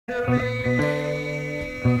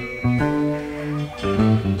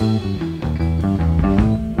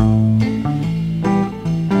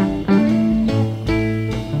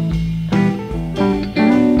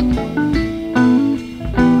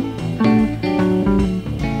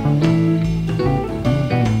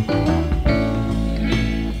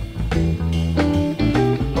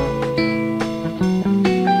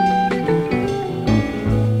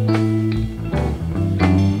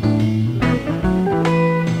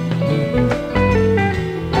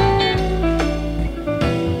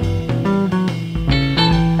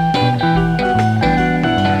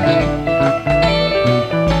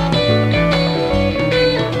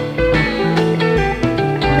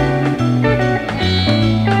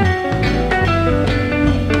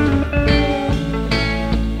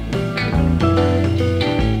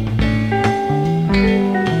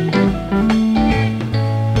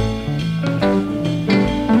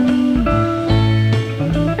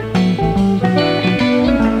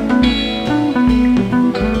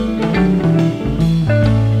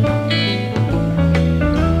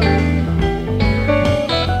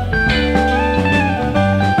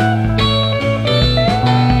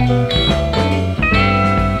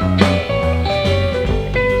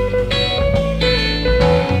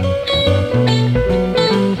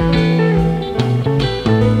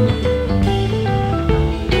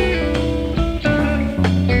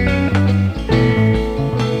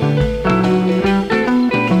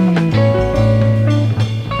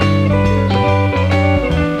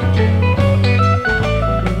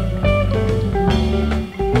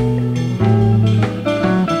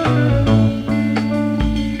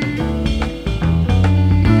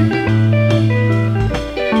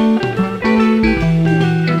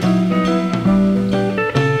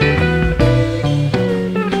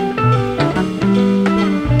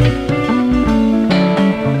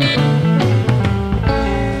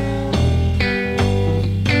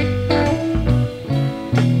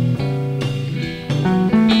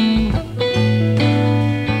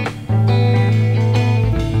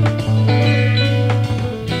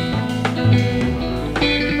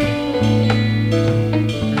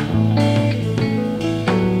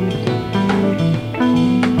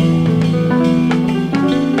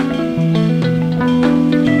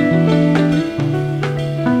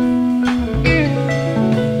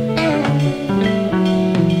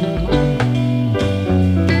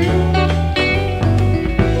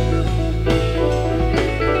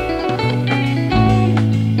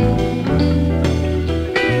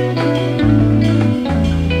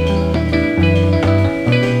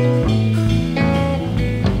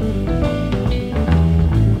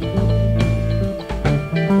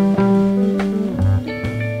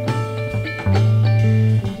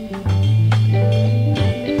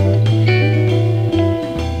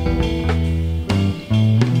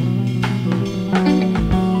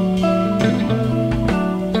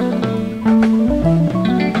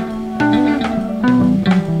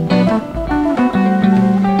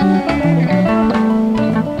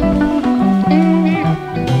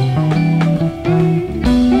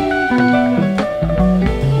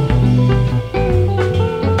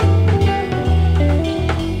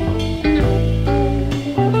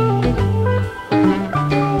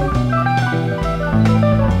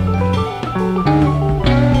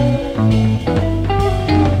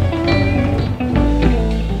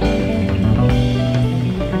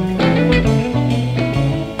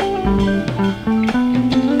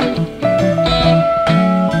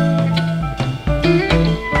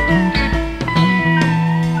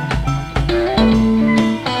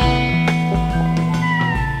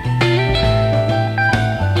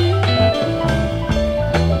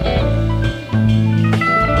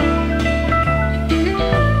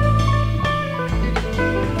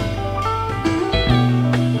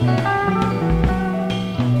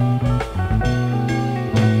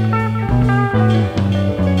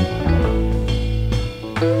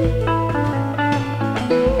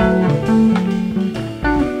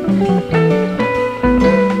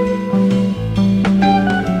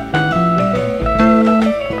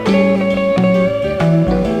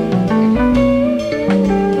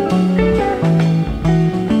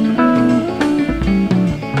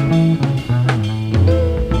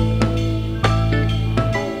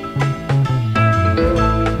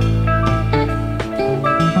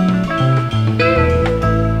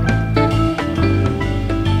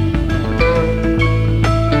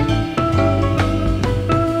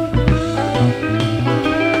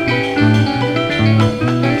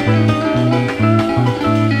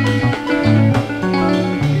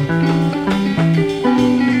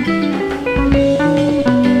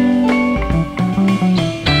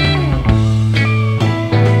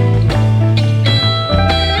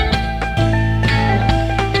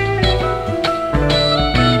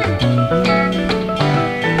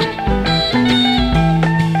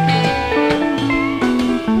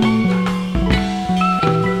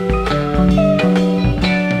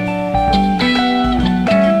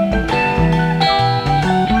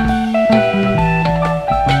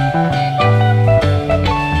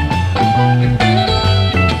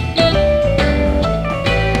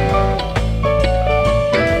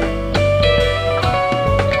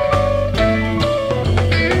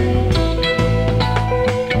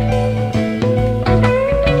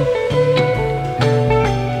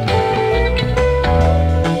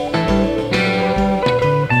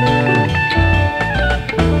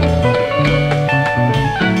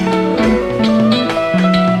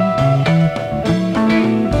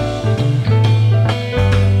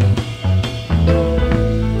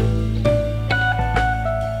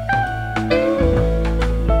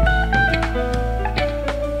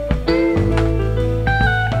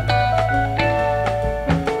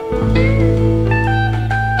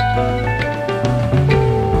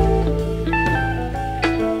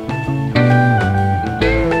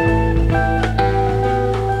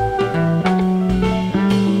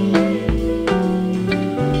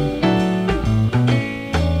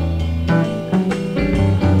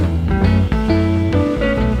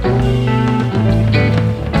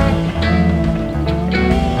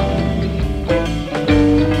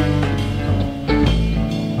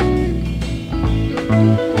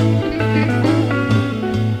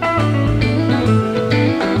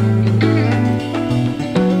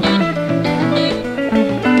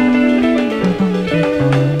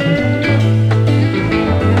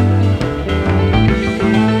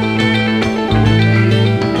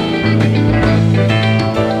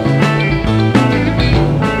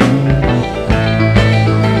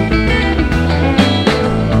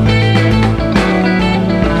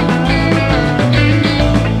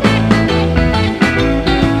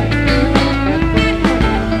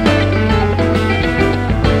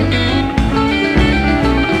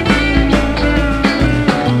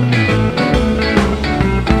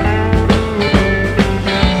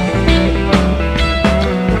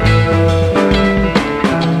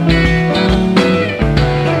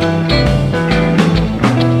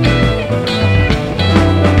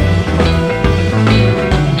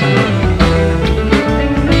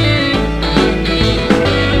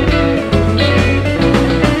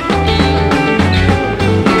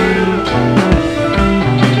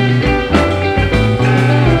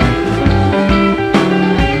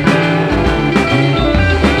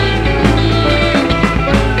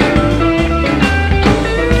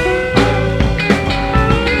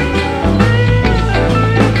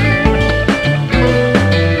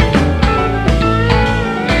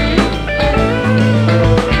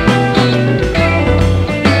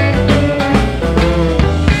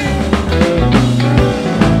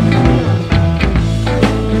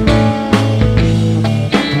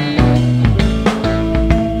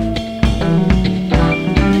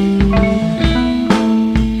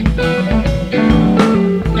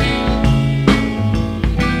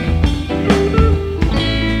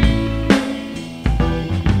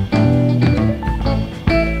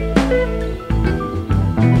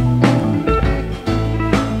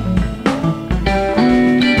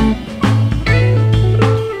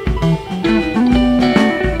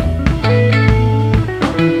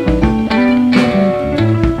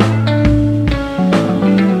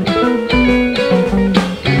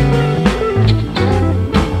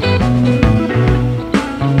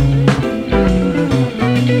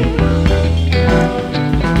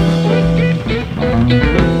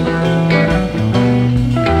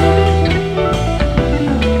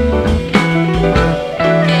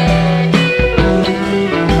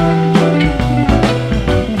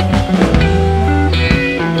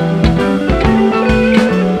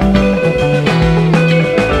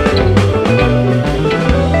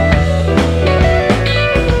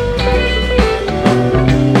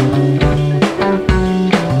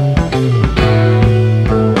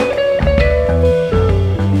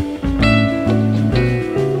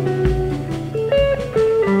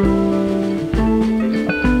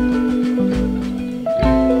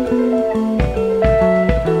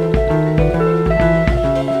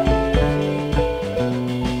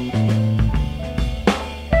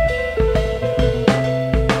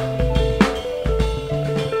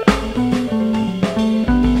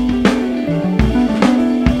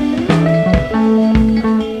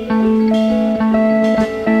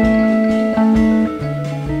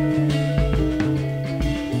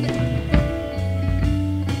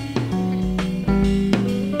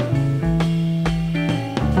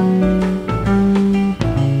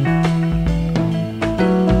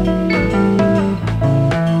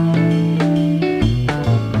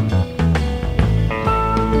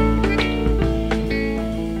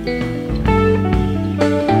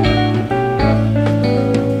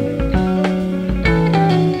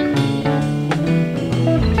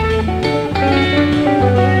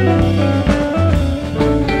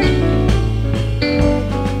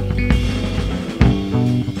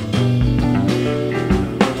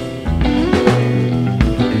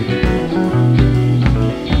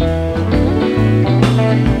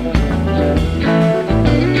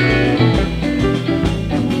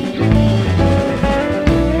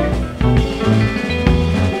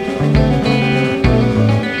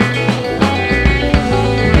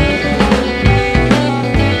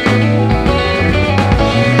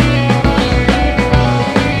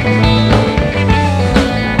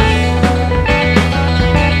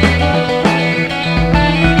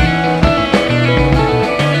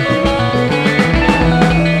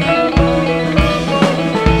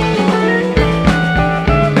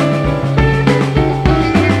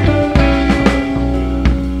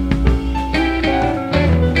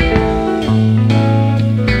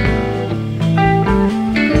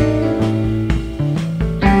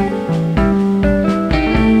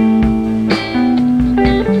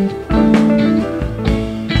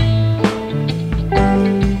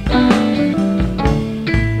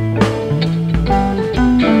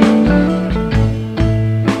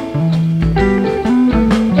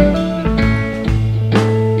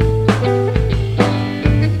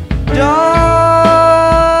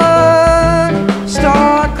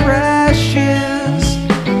ages,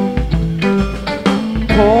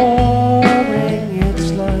 pouring its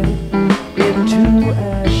light into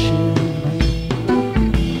ashes.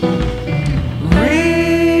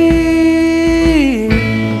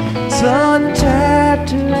 Reason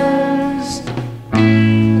tatters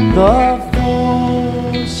the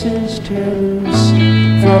forces tears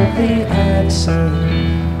from the answer.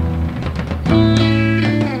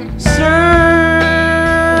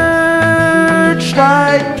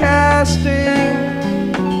 Searchlight casting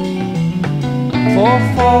for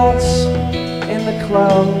faults in the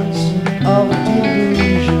clouds of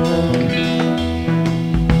delusion.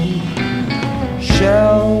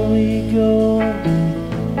 Shall we go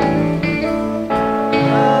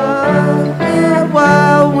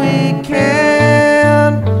while we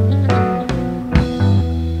can?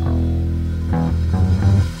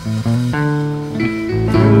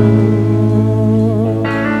 Through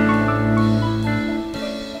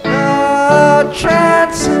the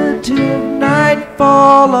transitive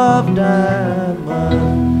nightfall of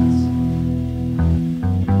diamonds.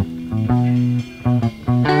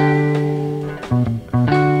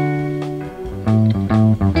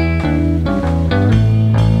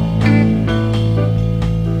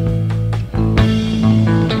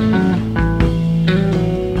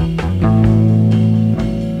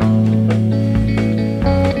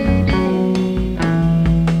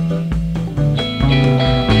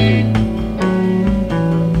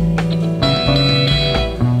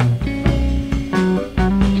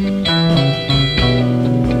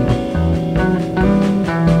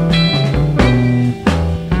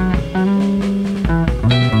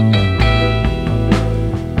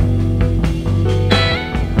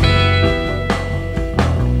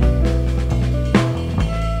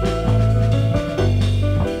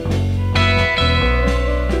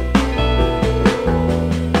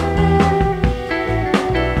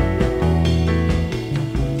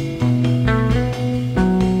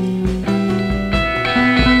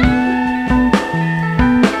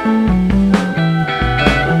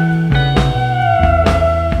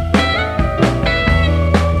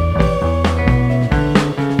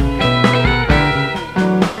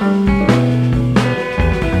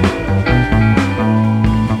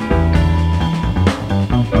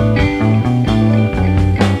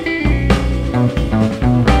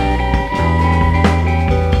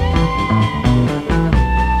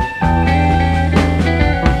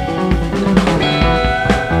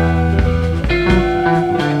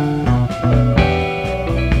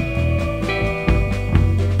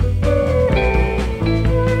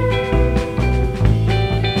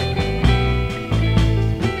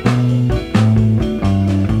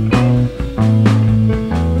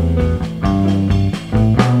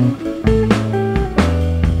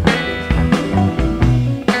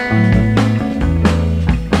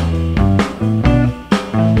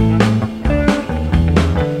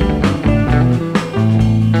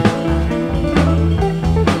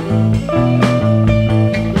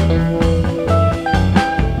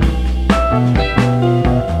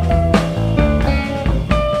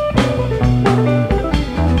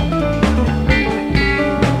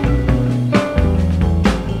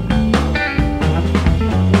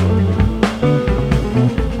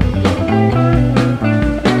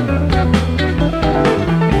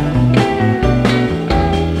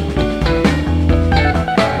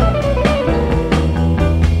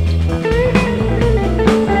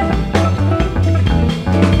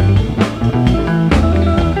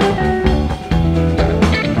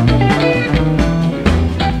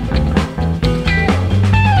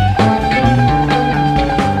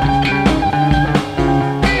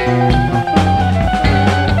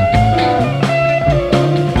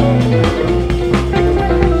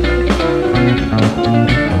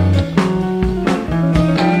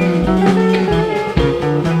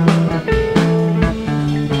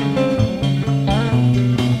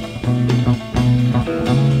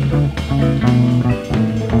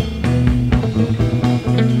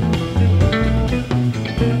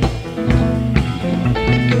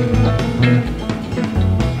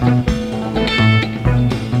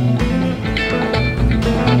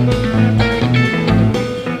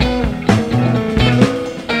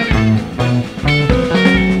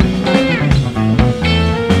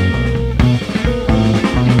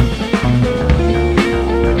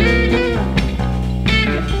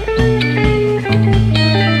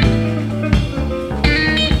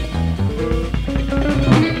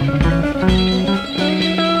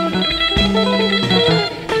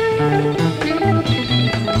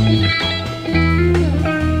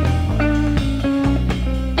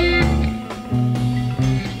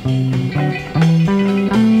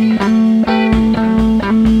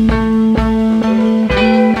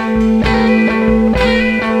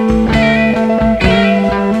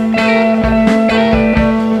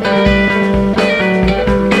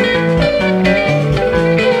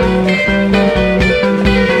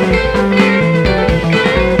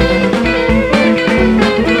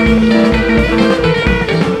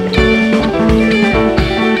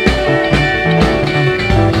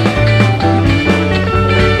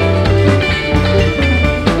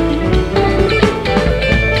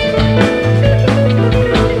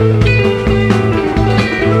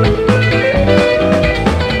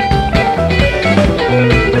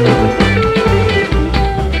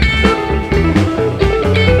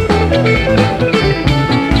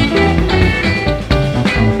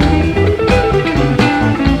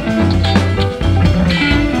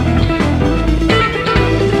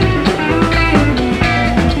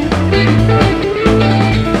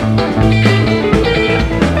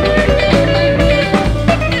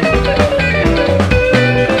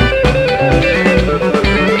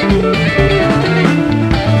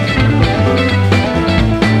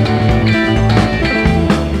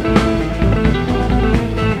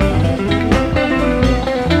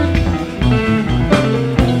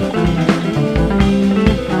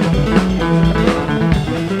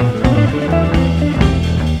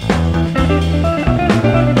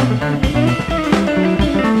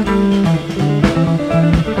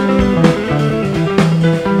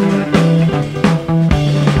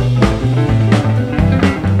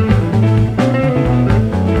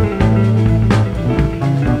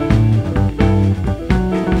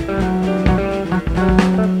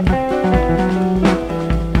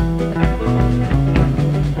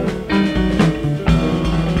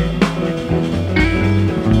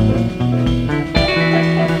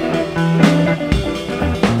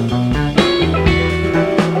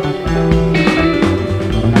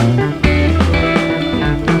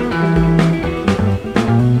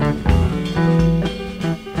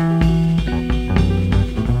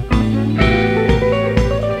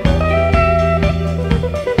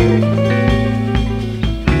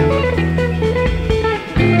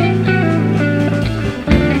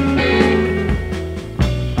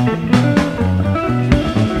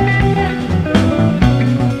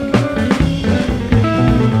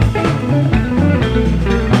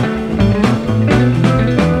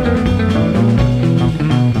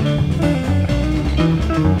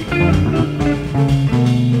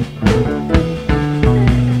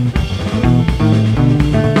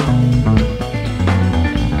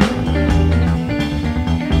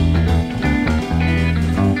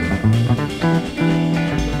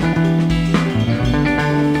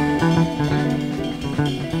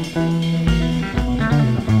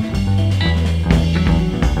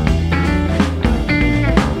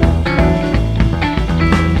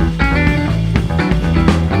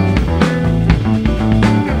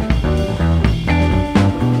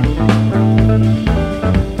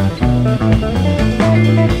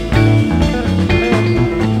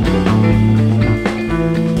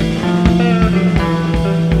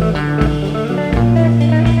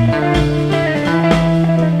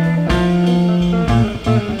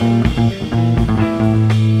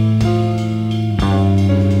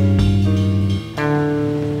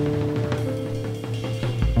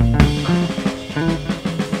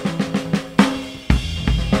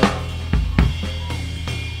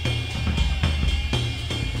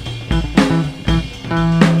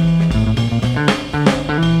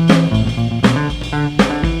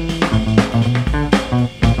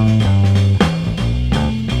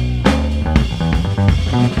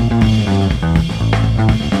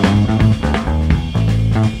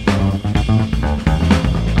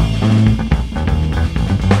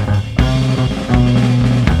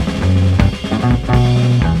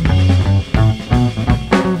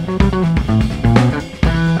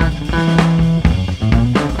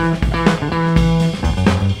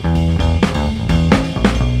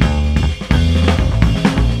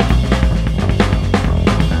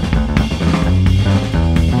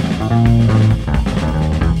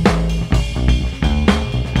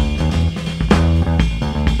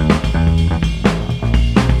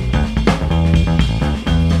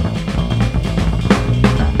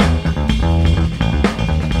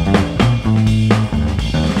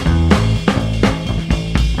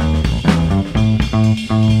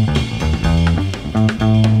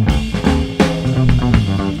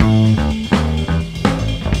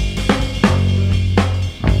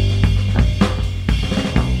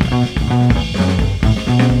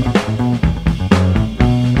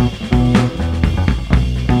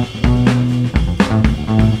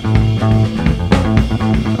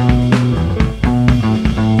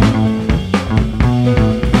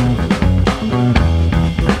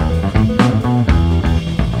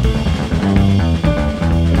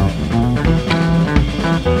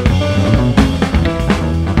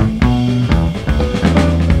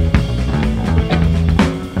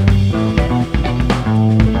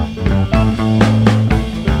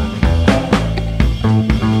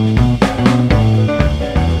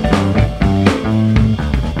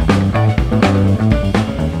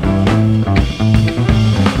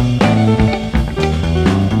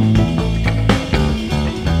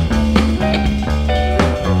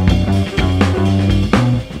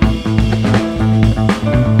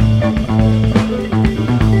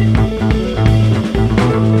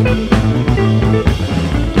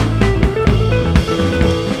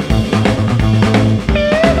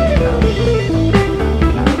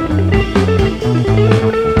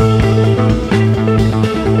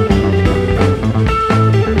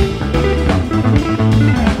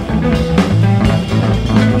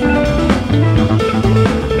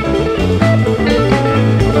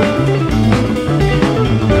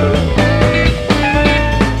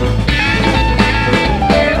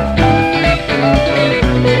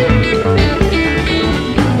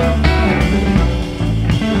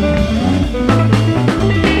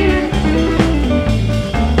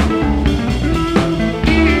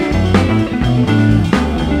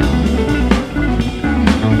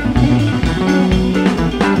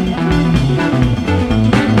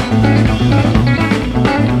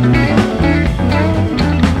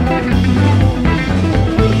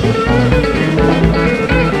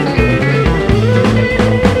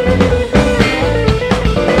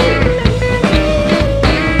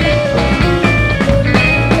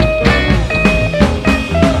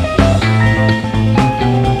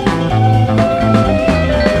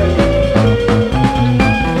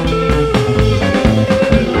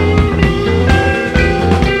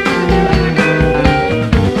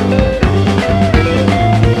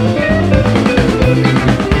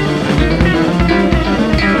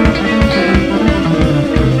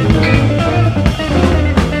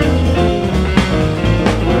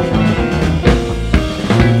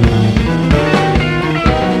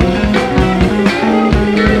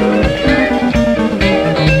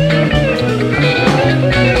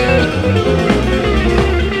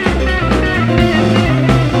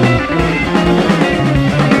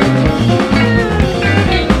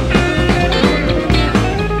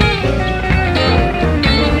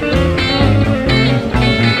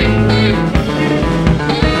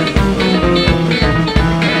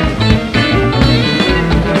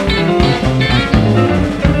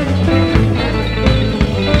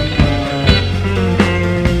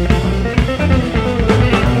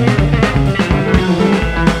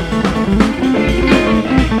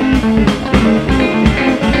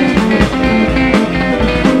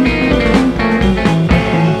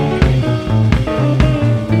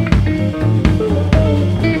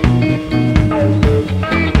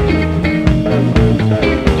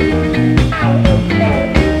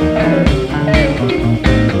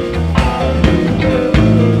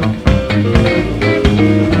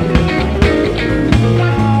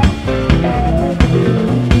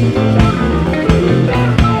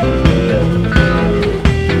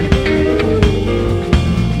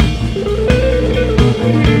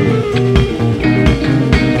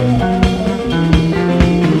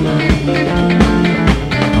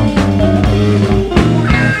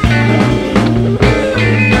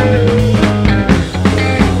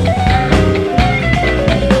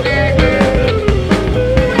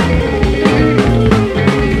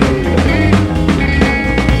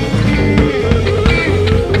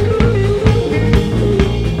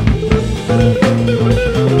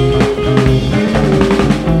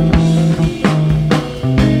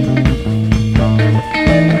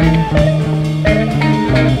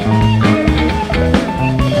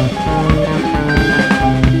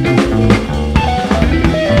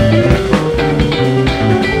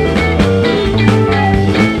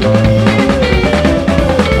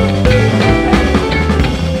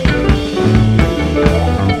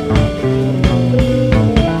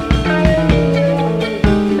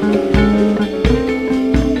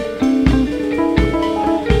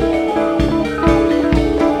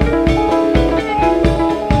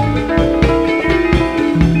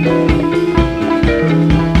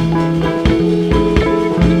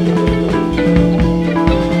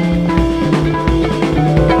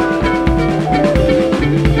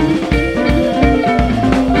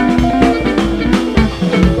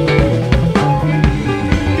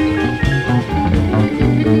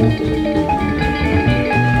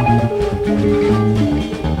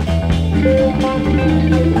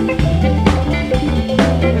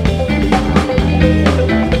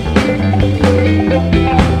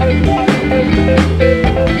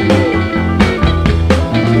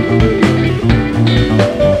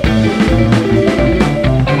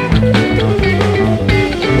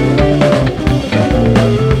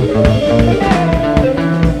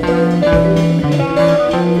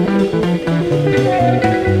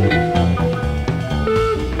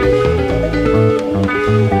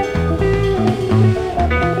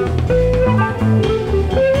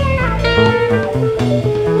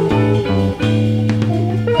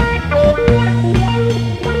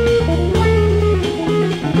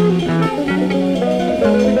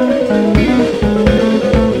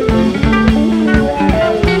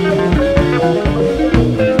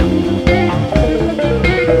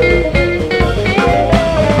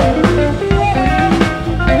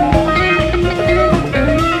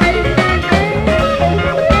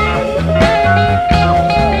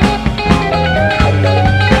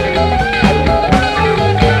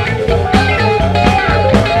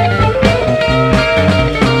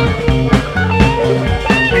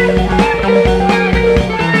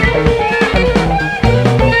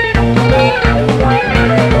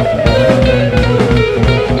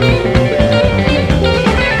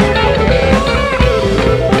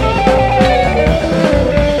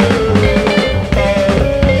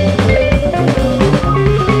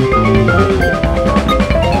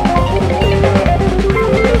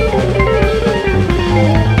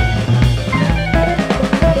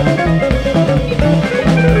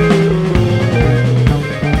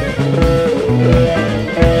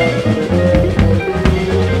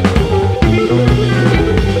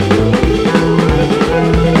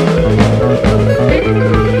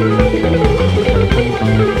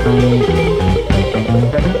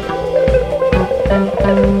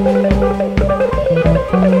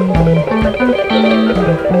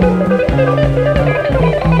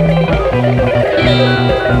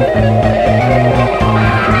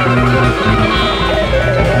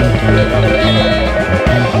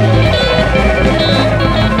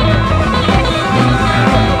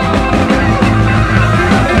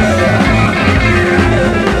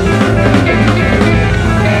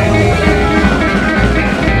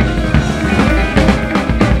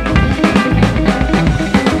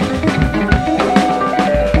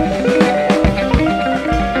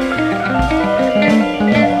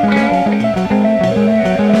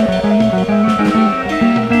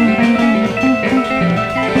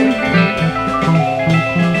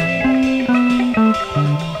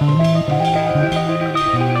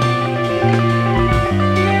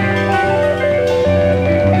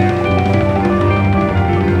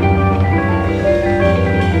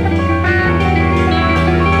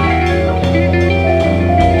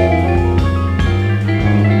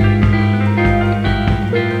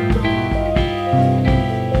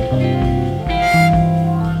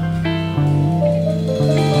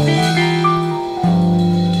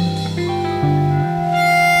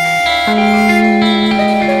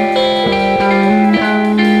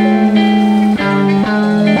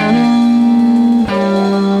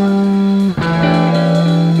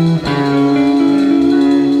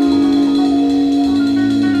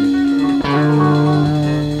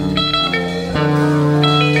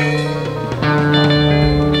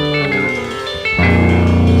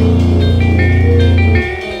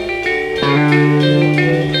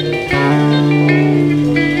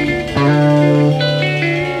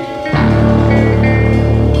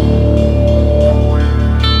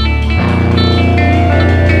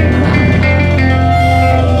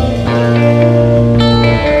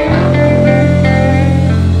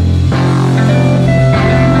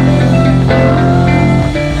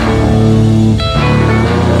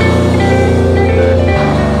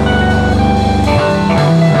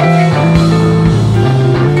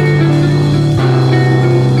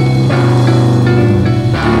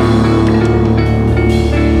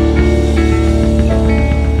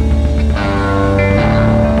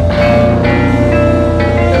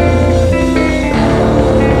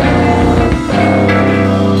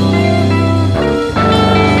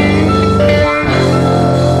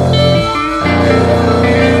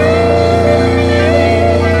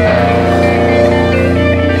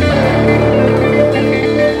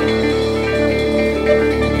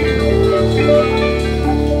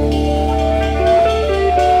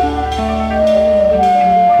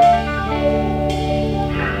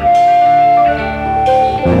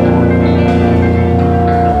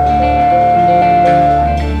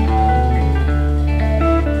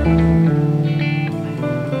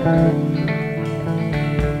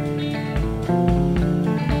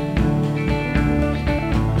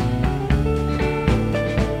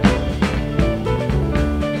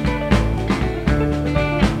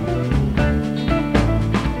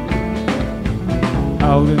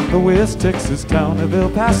 Out in the West Texas town of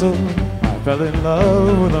El Paso, I fell in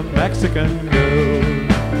love with a Mexican girl.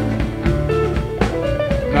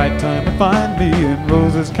 Nighttime would find me in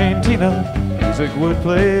Rose's cantina. Music would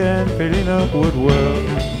play and Felina would whirl.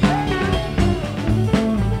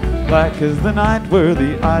 Black as the night were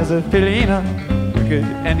the eyes of Felina, wicked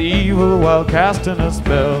and evil while casting a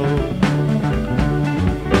spell.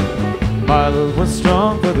 My love was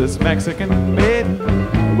strong for this Mexican maiden.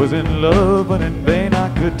 I was in love, but in vain I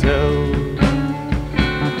could tell.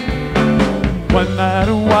 One night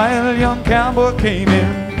a wild young cowboy came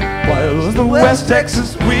in, wild as the West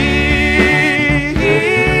Texas wind.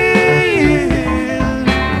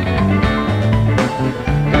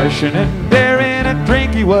 Passion and daring, a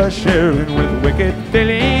drink he was sharing with wicked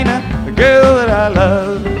Felina, the girl that I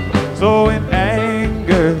loved. So in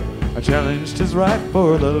anger I challenged his right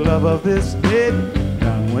for the love of this maiden.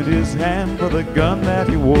 Down went his hand for the gun that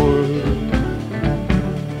he wore.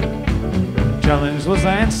 Challenge was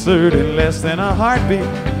answered in less than a heartbeat.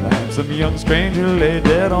 The handsome young stranger lay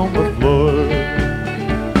dead on the floor.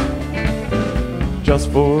 Just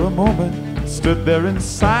for a moment stood there in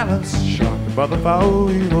silence, shocked by the foul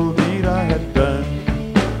evil deed I had done.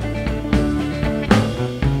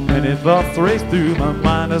 Many thoughts raced through my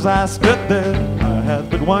mind as I stood there. I had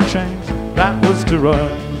but one chance, that was to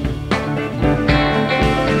run.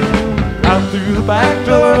 Out through the back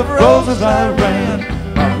door of Rose's I ran,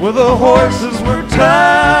 out where the horses were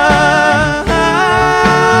tied.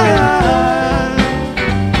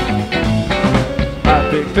 I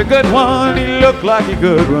picked a good one, he looked like he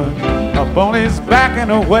could run. Up on his back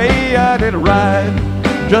and away I did ride,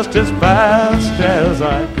 just as fast as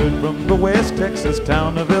I could from the West Texas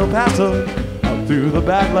town of El Paso, out through the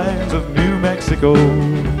backlands of New Mexico.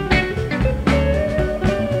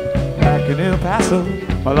 Back in El Paso,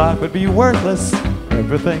 my life would be worthless.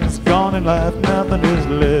 Everything's gone in life, nothing is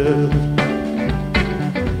left.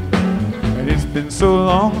 And it's been so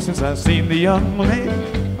long since I've seen the young lady.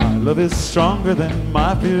 My love is stronger than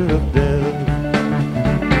my fear of death.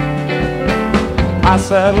 I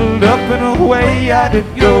saddled up and away I did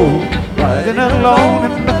go, riding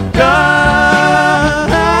alone in the dark.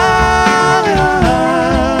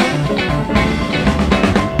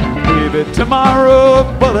 Maybe tomorrow a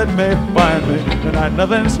bullet may find me, tonight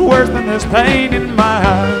nothing's worse than this pain in my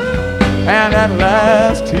heart. And at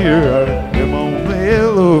last here I am on the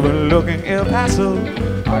hill overlooking El Paso.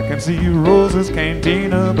 I can see Rose's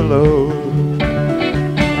cantina below.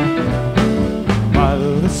 My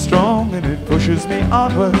love is strong and it pushes me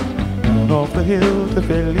onward. Down off the hill to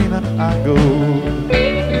Felina I go.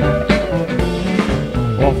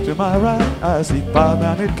 Off to my right I see 5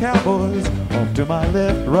 mounted cowboys. Off to my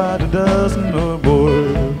left ride a dozen or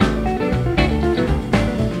more.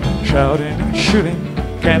 Shouting and shooting,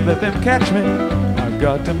 can't let them catch me. I've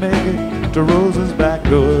got to make it to Rose's back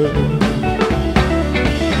door.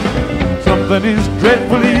 Something is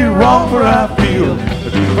dreadfully wrong, for I feel the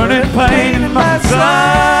deep burning pain in my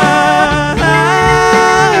side.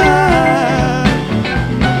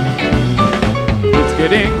 It's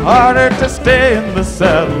getting harder to stay in the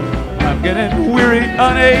saddle. I'm getting weary,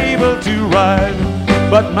 unable to ride.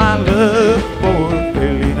 But my love for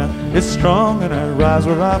Felina is strong, and I rise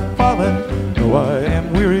where I've fallen. Though I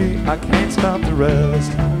am weary, I can't stop to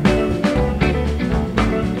rest.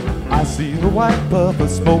 I see the white puff of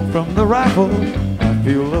smoke from the rifle. I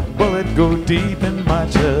feel a bullet go deep in my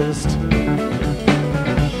chest.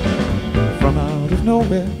 From out of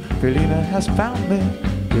nowhere, Felina has found me,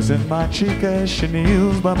 kissing my cheek as she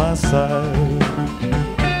kneels by my side.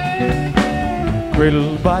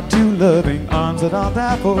 Cradled by 2 loving arms that I'll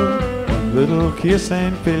die for, one little kiss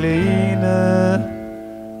and Felina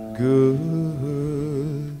good.